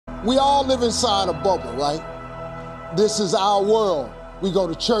We all live inside a bubble, right? This is our world. We go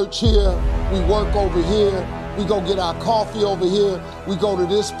to church here, we work over here, we go get our coffee over here, we go to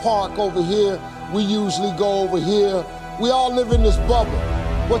this park over here, we usually go over here. We all live in this bubble.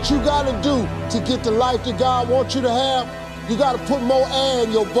 What you gotta do to get the life that God wants you to have, you gotta put more air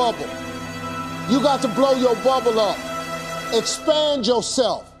in your bubble. You got to blow your bubble up. Expand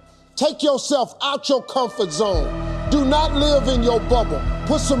yourself. Take yourself out your comfort zone. Do not live in your bubble.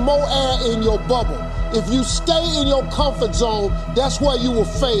 Put some more air in your bubble. If you stay in your comfort zone, that's where you will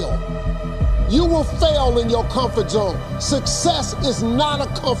fail. You will fail in your comfort zone. Success is not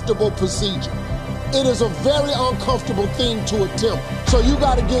a comfortable procedure. It is a very uncomfortable thing to attempt. So you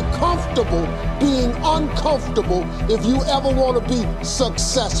got to get comfortable being uncomfortable if you ever want to be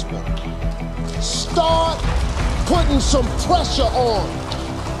successful. Start putting some pressure on.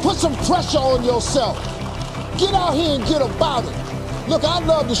 Put some pressure on yourself. Get out here and get about it. Look, I'd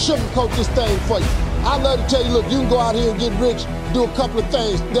love to sugarcoat this thing for you. I'd love to tell you, look, you can go out here and get rich, do a couple of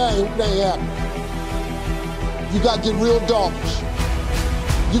things. That ain't happening. You got to get real doggish.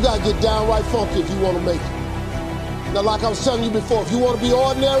 You got to get downright funky if you want to make it. Now, like I was telling you before, if you want to be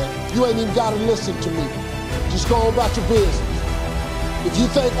ordinary, you ain't even got to listen to me. Just go on about your business. If you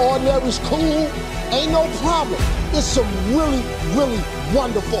think ordinary's cool, ain't no problem. It's some really, really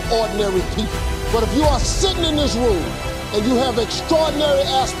wonderful ordinary people. But if you are sitting in this room and you have extraordinary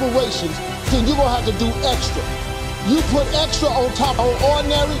aspirations, then you're gonna have to do extra. You put extra on top of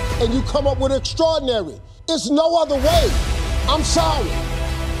ordinary and you come up with extraordinary. It's no other way. I'm sorry.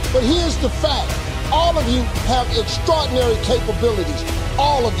 But here's the fact. All of you have extraordinary capabilities.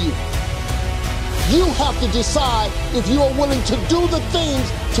 All of you. You have to decide if you are willing to do the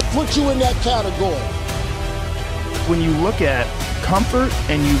things to put you in that category. When you look at comfort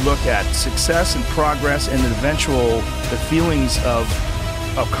and you look at success and progress and the feelings of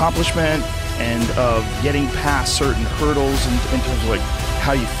accomplishment and of getting past certain hurdles in terms of like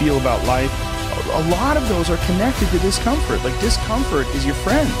how you feel about life, a lot of those are connected to discomfort. Like discomfort is your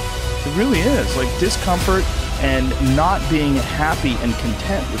friend. It really is. Like discomfort and not being happy and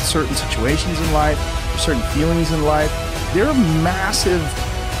content with certain situations in life, certain feelings in life, they're massive,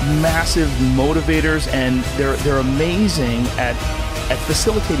 massive motivators, and they're amazing at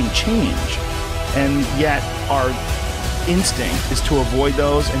facilitating change. And yet our instinct is to avoid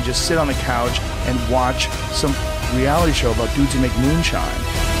those and just sit on the couch and watch some reality show about dudes who make moonshine.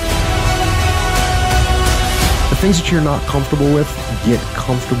 The things that you're not comfortable with, get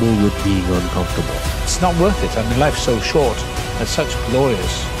comfortable with being uncomfortable. It's not worth it. I mean, life's so short. There's such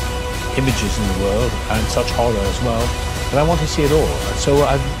glorious images in the world and such horror as well. But I want to see it all. So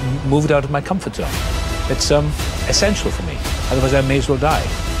I've moved out of my comfort zone. It's essential for me. Otherwise, I may as well die.